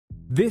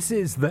This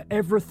is the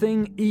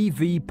Everything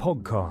EV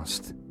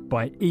podcast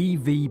by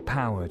EV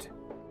Powered.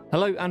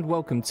 Hello and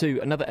welcome to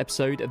another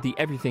episode of the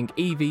Everything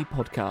EV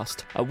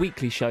podcast, a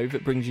weekly show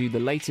that brings you the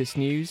latest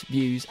news,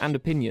 views and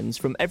opinions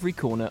from every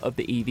corner of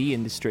the EV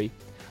industry.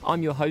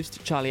 I'm your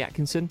host, Charlie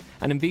Atkinson,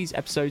 and in these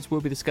episodes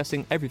we'll be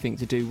discussing everything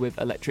to do with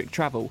electric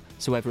travel,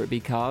 so whether it be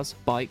cars,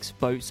 bikes,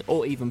 boats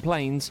or even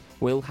planes,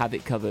 we'll have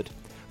it covered.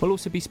 We'll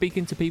also be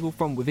speaking to people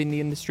from within the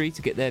industry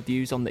to get their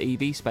views on the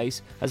EV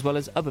space, as well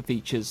as other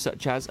features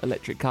such as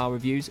electric car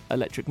reviews,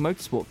 electric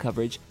motorsport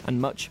coverage, and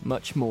much,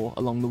 much more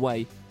along the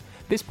way.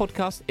 This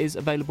podcast is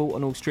available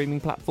on all streaming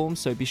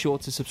platforms, so be sure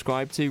to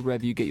subscribe to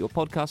wherever you get your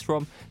podcast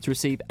from to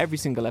receive every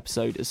single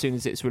episode as soon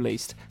as it's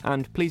released.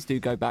 And please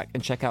do go back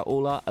and check out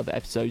all our other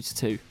episodes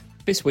too.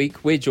 This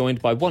week, we're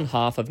joined by one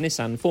half of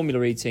Nissan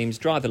Formula E Team's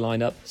driver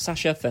lineup,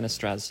 Sacha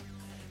Fenestraz.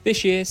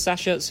 This year,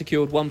 Sacha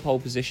secured one pole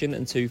position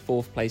and two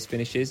fourth-place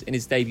finishes in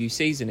his debut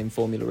season in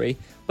Formula E,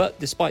 but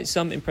despite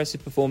some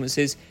impressive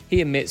performances, he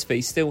admits that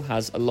he still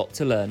has a lot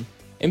to learn.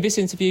 In this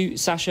interview,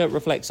 Sacha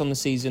reflects on the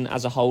season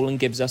as a whole and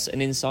gives us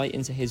an insight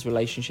into his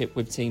relationship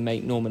with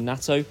teammate Norman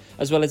Nato,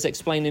 as well as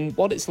explaining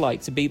what it's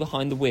like to be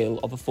behind the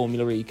wheel of a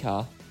Formula E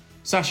car.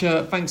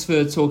 Sacha, thanks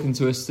for talking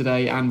to us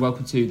today and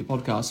welcome to the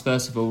podcast,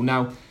 first of all.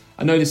 Now,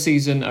 I know the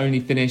season only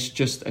finished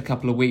just a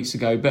couple of weeks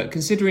ago, but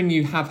considering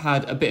you have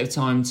had a bit of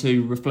time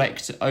to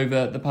reflect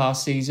over the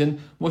past season,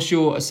 what's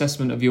your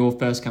assessment of your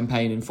first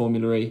campaign in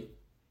Formula E?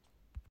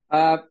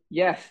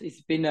 Yes,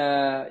 it's been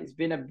a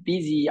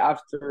busy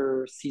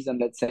after season,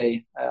 let's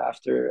say,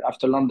 after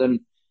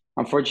London.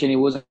 Unfortunately, it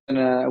wasn't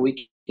a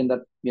weekend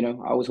that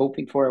I was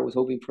hoping for. I was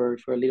hoping for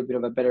a little bit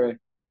of a better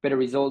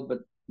result, but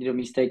little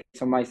mistakes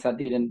on my side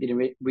didn't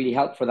really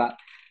help for that.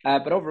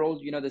 But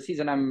overall, the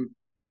season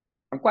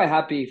I'm quite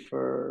happy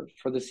for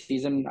the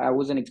season. I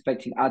wasn't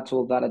expecting at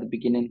all that at the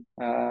beginning.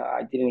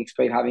 I didn't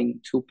expect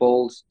having two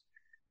poles,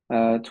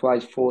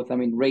 twice fourth. I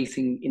mean,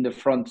 racing in the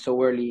front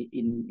so early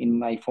in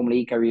my Formula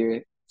E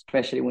career,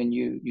 especially when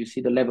you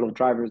see the level of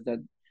drivers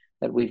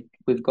that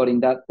we've got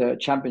in that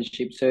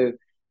championship. So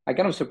I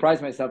kind of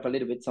surprised myself a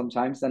little bit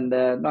sometimes. And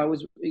no,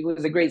 it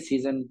was a great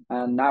season,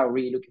 and now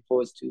really looking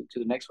forward to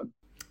the next one.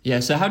 Yeah,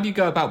 so how do you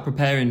go about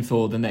preparing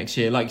for the next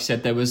year? Like you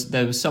said, there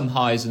was some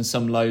highs and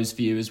some lows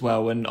for you as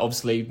well, and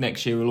obviously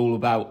next year will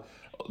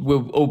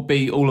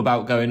be all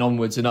about going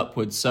onwards and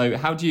upwards. So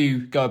how do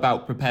you go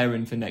about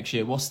preparing for next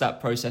year? What's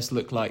that process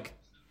look like?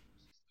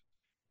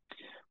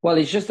 Well,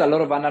 it's just a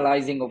lot of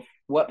analyzing of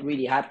what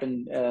really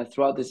happened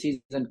throughout the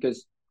season,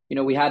 because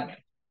we had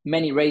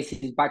many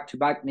races back to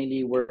back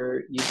nearly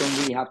where you don't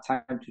really have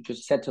time to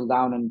just settle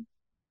down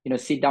and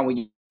sit down with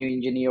your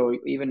engineer or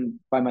even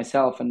by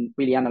myself and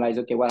really analyze,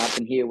 okay, what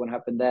happened here, what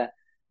happened there,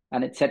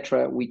 and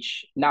etc.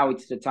 Which now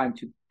it's the time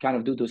to kind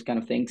of do those kind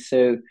of things.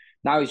 So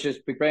now it's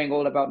just preparing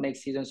all about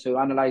next season. So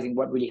analyzing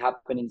what really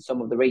happened in some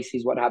of the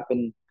races, what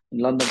happened in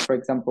London, for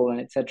example,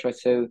 and etc.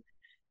 So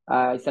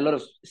it's a lot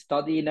of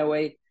study in a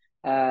way,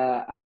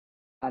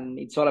 and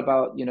it's all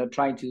about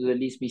trying to do the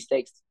least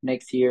mistakes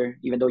next year.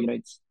 Even though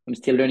I'm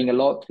still learning a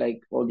lot,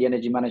 like all the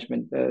energy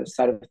management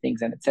side of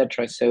things and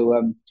etc.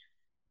 So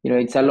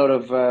it's a lot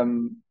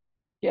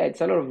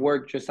of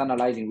work just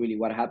analyzing really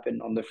what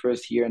happened on the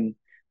first year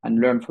and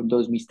learn from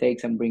those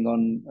mistakes and bring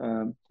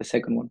on the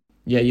second one.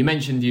 Yeah, you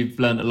mentioned you've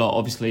learned a lot,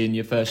 obviously, in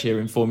your first year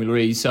in Formula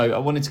E. So I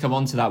wanted to come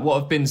on to that. What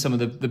have been some of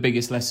the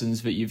biggest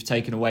lessons that you've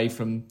taken away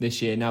from this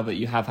year now that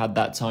you have had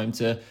that time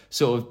to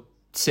sort of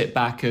sit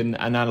back and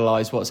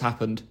analyse what's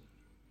happened?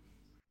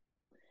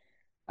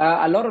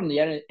 A lot on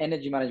the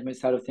energy management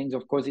side of things.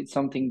 Of course, it's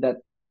something that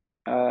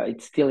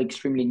it's still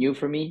extremely new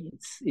for me.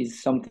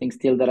 It's something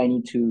still that I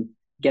need to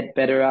get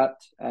better at.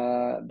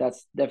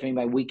 That's definitely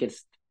my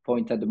weakest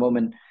point at the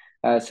moment.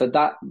 So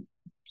that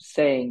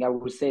saying, I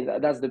would say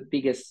that's the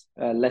biggest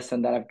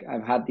lesson that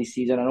I've had this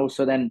season. And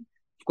also then,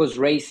 of course,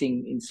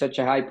 racing in such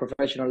a high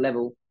professional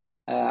level,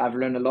 I've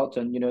learned a lot.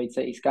 And,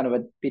 it's kind of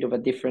a bit of a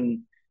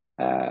different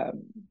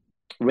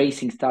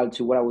racing style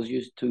to what I was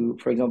used to,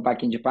 for example,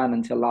 back in Japan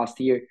until last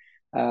year.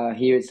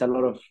 Here, it's a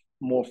lot of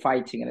more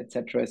fighting and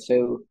etc.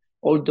 So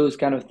all those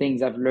kind of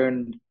things I've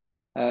learned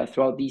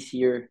throughout this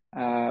year,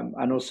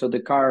 and also the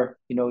car,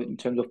 in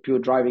terms of pure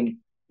driving,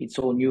 it's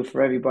all new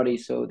for everybody.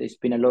 So there's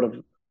been a lot of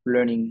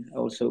learning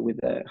also with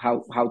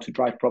how to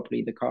drive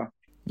properly the car.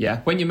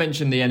 Yeah, when you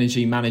mentioned the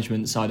energy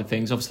management side of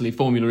things, obviously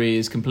Formula E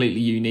is completely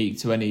unique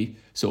to any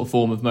sort of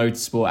form of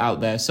motorsport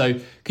out there. So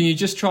can you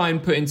just try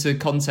and put into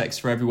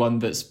context for everyone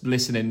that's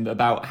listening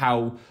about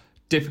how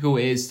difficult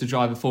it is to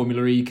drive a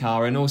Formula E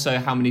car and also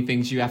how many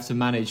things you have to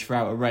manage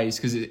throughout a race?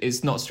 Because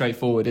it's not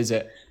straightforward, is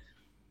it?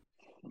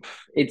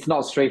 It's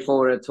not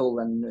straightforward at all,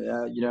 and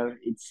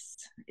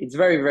it's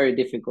very, very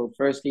difficult.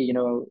 Firstly,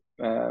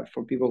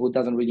 for people who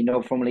doesn't really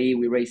know Formula E,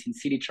 we race in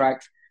city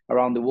tracks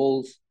around the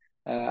walls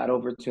at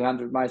over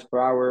 200 miles per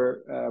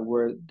hour,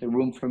 where the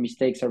room for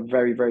mistakes are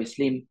very, very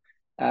slim.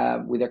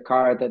 With a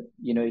car that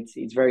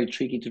it's very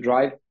tricky to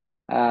drive,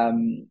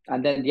 and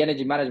then the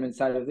energy management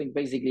side of things.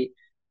 Basically,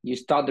 you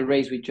start the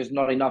race with just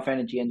not enough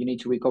energy, and you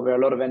need to recover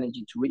a lot of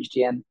energy to reach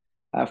the end.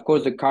 Of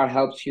course, the car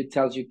helps you,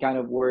 tells you kind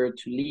of where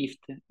to lift,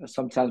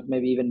 sometimes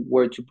maybe even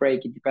where to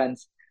brake. It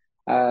depends.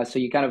 So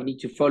you kind of need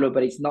to follow,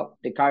 but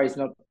the car is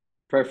not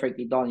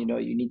perfectly done.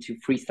 You need to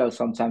freestyle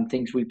sometimes.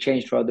 Things will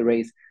change throughout the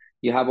race.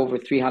 You have over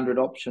 300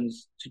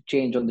 options to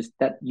change on this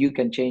that you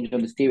can change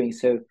on the steering.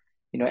 So,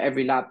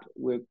 every lap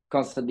we're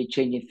constantly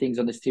changing things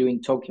on the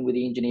steering, talking with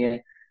the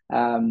engineer.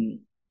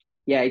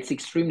 Yeah, it's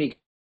extremely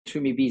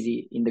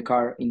busy in the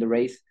car in the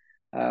race.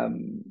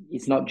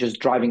 It's not just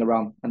driving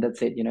around and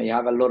that's it. You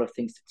have a lot of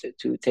things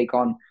to take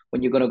on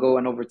when you're going to go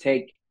and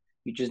overtake.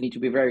 You just need to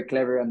be very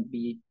clever and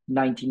be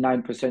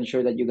 99%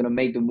 sure that you're going to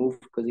make the move,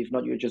 because if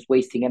not, you're just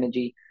wasting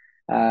energy.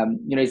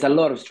 It's a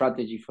lot of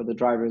strategy for the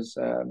drivers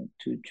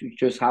to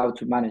just how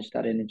to manage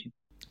that energy.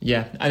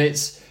 Yeah, and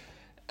it's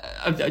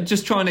I'm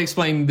just trying to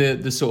explain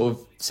the sort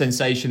of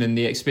sensation and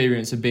the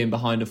experience of being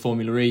behind a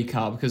Formula E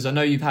car, because I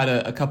know you've had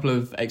a couple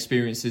of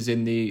experiences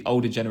in the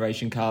older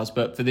generation cars,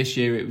 but for this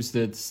year it was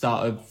the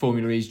start of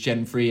Formula E's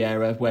Gen 3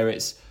 era, where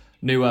it's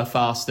newer,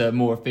 faster,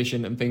 more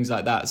efficient and things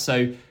like that.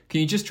 So can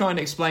you just try and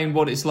explain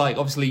what it's like?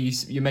 Obviously,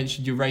 you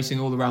mentioned you're racing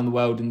all around the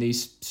world in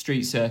these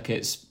street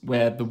circuits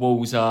where the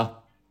walls are,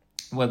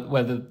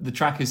 where the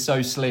track is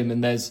so slim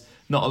and there's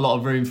not a lot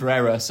of room for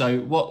error. So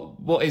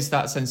what is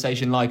that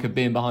sensation like of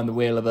being behind the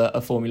wheel of a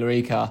Formula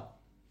E car?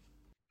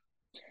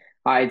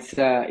 I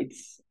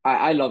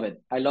love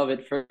it. I love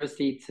it.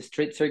 Firstly, it's a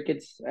street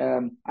circuits.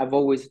 I've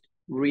always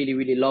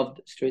really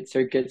loved street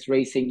circuits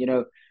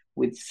racing.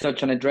 With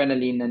such an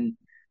adrenaline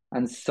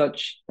and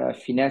such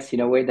finesse in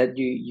a way that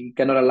you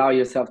cannot allow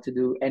yourself to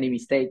do any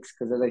mistakes,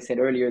 because as I said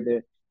earlier,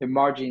 the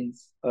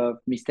margins of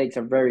mistakes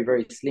are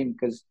very slim,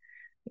 because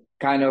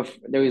kind of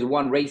there is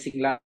one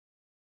racing line,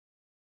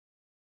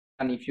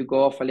 and if you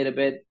go off a little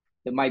bit,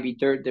 there might be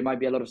dirt, there might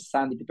be a lot of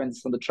sand. It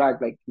depends on the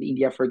track. Like in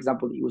India, for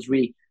example, it was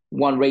really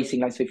one racing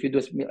line. So if you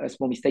do a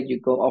small mistake, you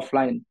go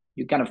offline,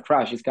 you kind of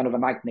crash. It's kind of a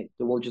magnet.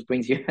 The wall just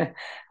brings you,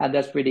 and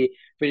that's pretty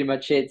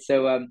much it.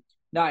 So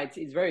no,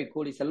 it's very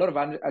cool. It's a lot of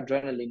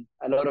adrenaline,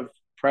 a lot of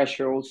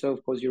pressure. Also,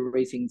 of course, you're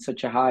racing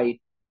such a high,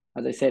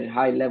 as I said,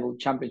 high level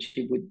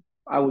championship with,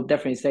 I would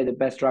definitely say, the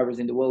best drivers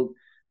in the world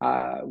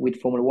with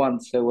Formula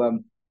One.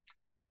 So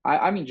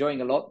I'm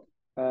enjoying a lot.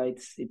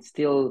 It's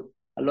still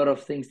a lot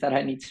of things that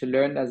I need to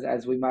learn,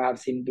 as we might have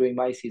seen during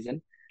my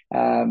season.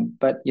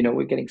 But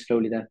we're getting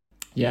slowly there.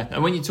 Yeah,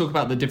 and when you talk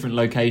about the different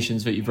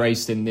locations that you've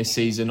raced in this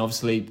season,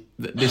 obviously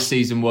this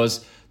season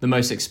was the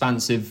most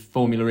expansive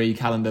Formula E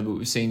calendar that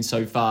we've seen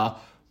so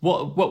far.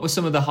 What were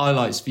some of the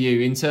highlights for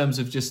you in terms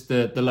of just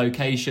the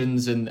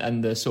locations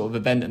and the sort of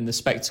event and the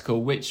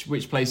spectacle?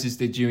 Which places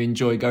did you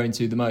enjoy going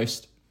to the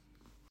most?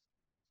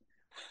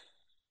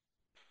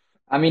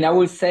 I mean, I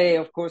would say,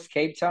 of course,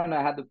 Cape Town.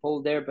 I had the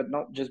pole there, but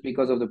not just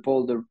because of the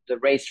pole. The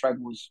racetrack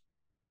was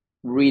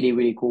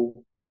really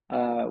cool.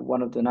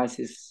 One of the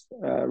nicest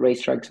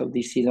racetracks of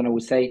this season, I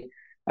would say.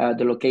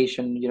 The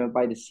location,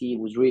 by the sea,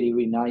 was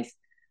really nice.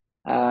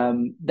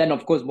 Then,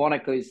 of course,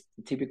 Monaco is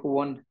the typical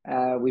one.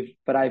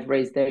 But I've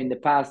raced there in the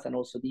past and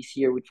also this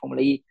year with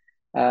Formula E.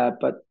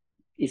 But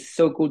it's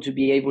so cool to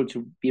be able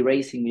to be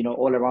racing,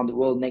 all around the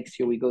world. Next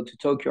year we go to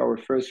Tokyo, our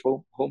first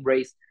home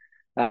race.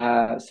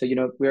 So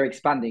we're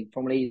expanding.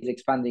 Formula E is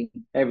expanding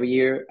every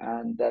year,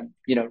 and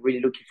really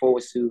looking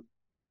forward to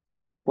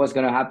what's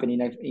going to happen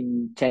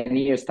in 10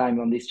 years' time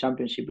on this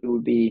championship. It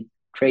would be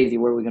crazy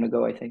where we're going to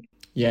go, I think.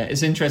 Yeah,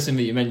 it's interesting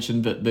that you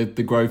mentioned that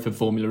the growth of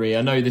Formula E.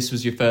 I know this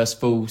was your first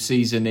full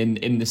season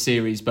in the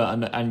series,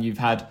 and you've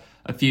had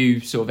a few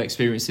sort of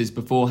experiences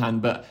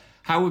beforehand. But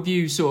how have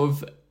you sort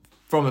of,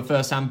 from a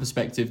first-hand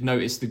perspective,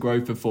 noticed the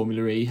growth of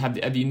Formula E?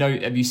 Have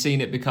you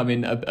seen it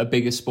becoming a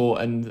bigger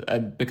sport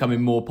and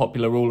becoming more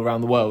popular all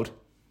around the world?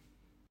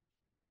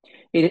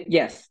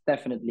 Yes,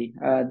 definitely,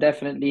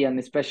 and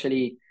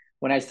especially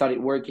when I started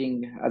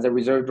working as a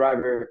reserve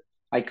driver,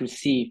 I could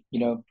see,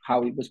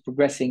 how it was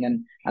progressing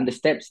and the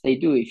steps they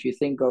do. If you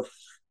think of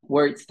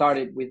where it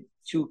started with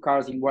two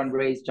cars in one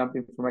race,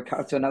 jumping from a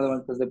car to another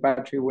one because the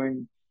battery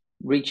weren't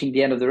reaching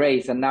the end of the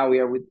race, and now we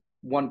are with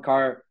one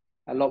car,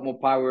 a lot more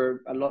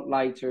power, a lot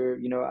lighter,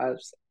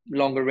 as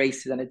longer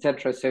races and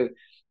etc. So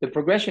the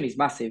progression is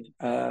massive.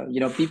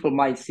 People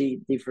might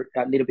see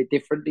a little bit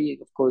differently.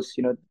 Of course,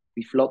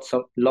 we've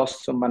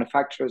lost some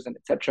manufacturers and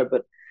etc.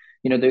 But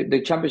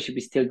the championship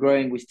is still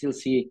growing. We still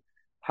see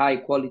high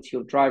quality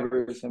of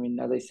drivers. I mean,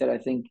 as I said,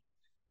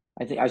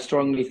 I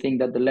strongly think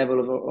that the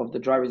level of the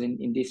drivers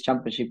in this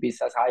championship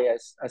is as high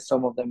as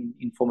some of them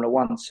in Formula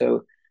One.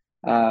 So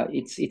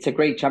it's a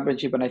great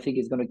championship, and I think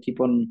it's going to keep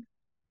on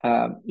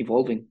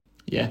evolving.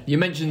 Yeah, you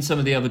mentioned some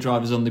of the other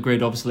drivers on the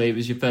grid. Obviously, it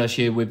was your first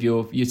year with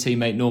your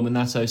teammate Norman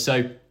Nato.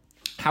 So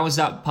how has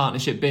that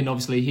partnership been?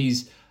 Obviously,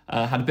 he's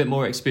had a bit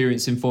more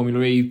experience in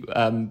Formula E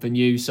than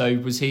you. So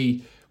was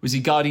he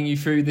guiding you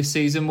through this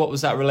season? What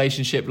was that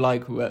relationship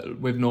like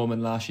with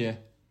Norman last year?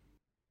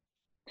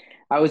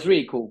 It was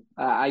really cool.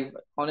 I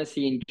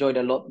honestly enjoyed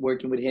a lot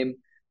working with him.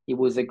 It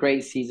was a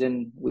great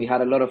season. We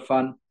had a lot of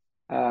fun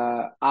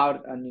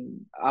outside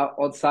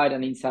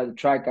and inside the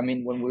track. I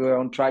mean, when we were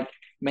on track,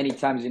 many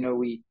times,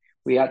 we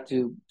we had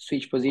to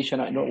switch position.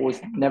 I know it was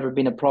never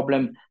been a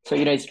problem. So,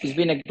 it's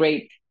been a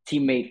great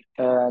teammate,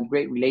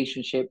 great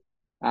relationship.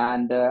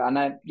 And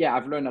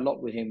I've learned a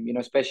lot with him,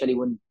 especially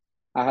when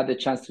I had the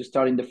chance to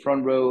start in the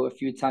front row a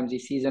few times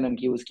this season, and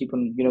he was keep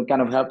on,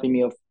 kind of helping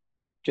me of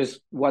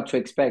just what to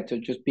expect, or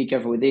just be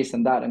careful with this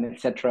and that, and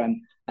etc.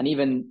 And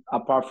even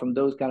apart from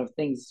those kind of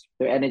things,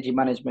 the energy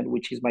management,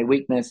 which is my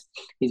weakness,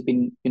 he's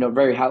been,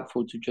 very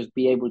helpful to just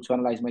be able to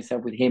analyze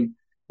myself with him,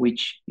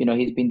 which,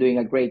 he's been doing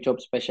a great job,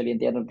 especially at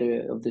the end of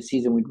the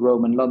season with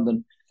Rome and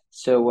London.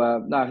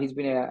 So no, he's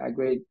been a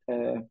great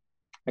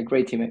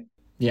teammate.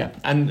 Yeah,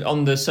 and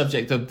on the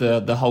subject of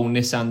the whole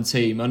Nissan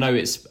team, I know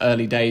it's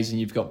early days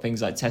and you've got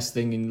things like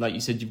testing, and like you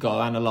said, you've got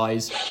to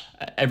analyse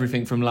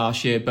everything from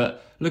last year.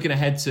 But looking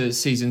ahead to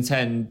season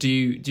 10, do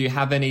you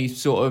have any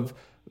sort of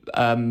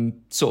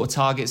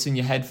targets in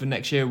your head for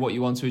next year, what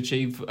you want to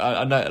achieve?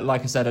 I know,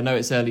 like I said, I know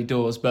it's early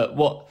doors, but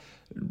what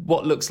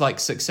looks like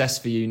success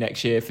for you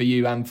next year, for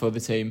you and for the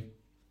team?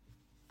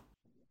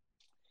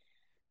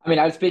 I mean,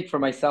 I'll speak for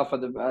myself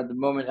at the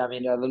moment. I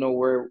mean, I don't know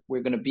where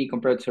we're going to be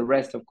compared to the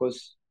rest. Of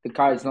course, the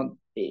car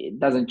it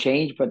doesn't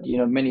change, but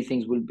many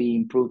things will be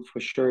improved for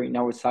sure in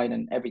our side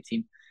and every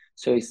team.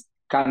 So it's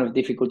kind of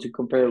difficult to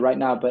compare right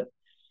now, but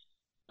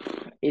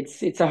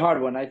it's a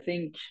hard one. I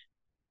think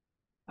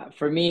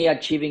for me,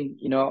 achieving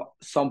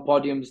some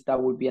podiums,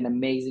 that would be an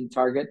amazing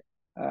target.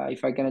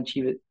 If I can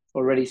achieve it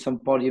already, some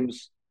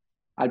podiums,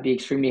 I'll be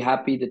extremely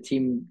happy. The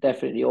team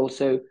definitely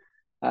also.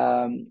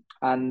 And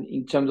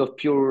in terms of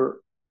pure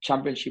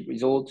championship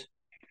result,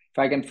 if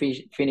I can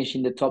finish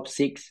in the top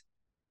 6,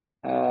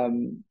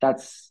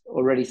 that's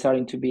already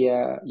starting to be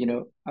a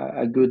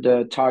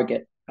good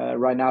target.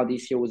 Right now,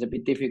 this year was a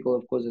bit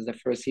difficult, of course, as the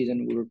first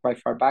season we were quite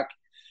far back,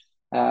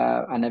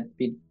 and a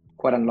bit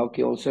quite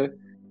unlucky also.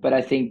 But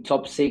I think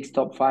top 6,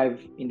 top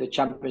 5 in the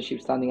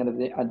championship, standing at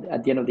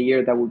the end of the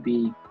year, that would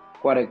be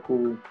quite a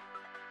cool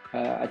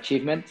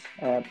achievement.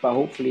 But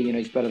hopefully,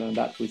 it's better than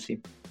that. We'll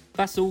see.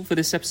 That's all for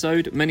this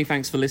episode. Many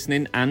thanks for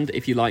listening, and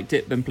if you liked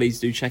it, then please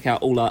do check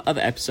out all our other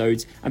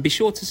episodes, and be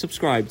sure to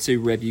subscribe to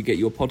wherever you get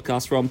your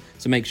podcast from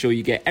to make sure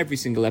you get every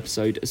single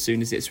episode as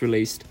soon as it's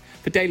released.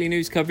 For daily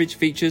news coverage,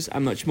 features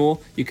and much more,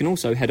 you can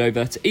also head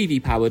over to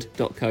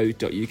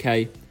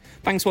evpowered.co.uk.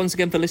 Thanks once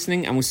again for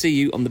listening, and we'll see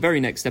you on the very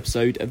next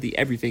episode of the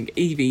Everything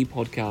EV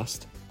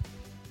podcast.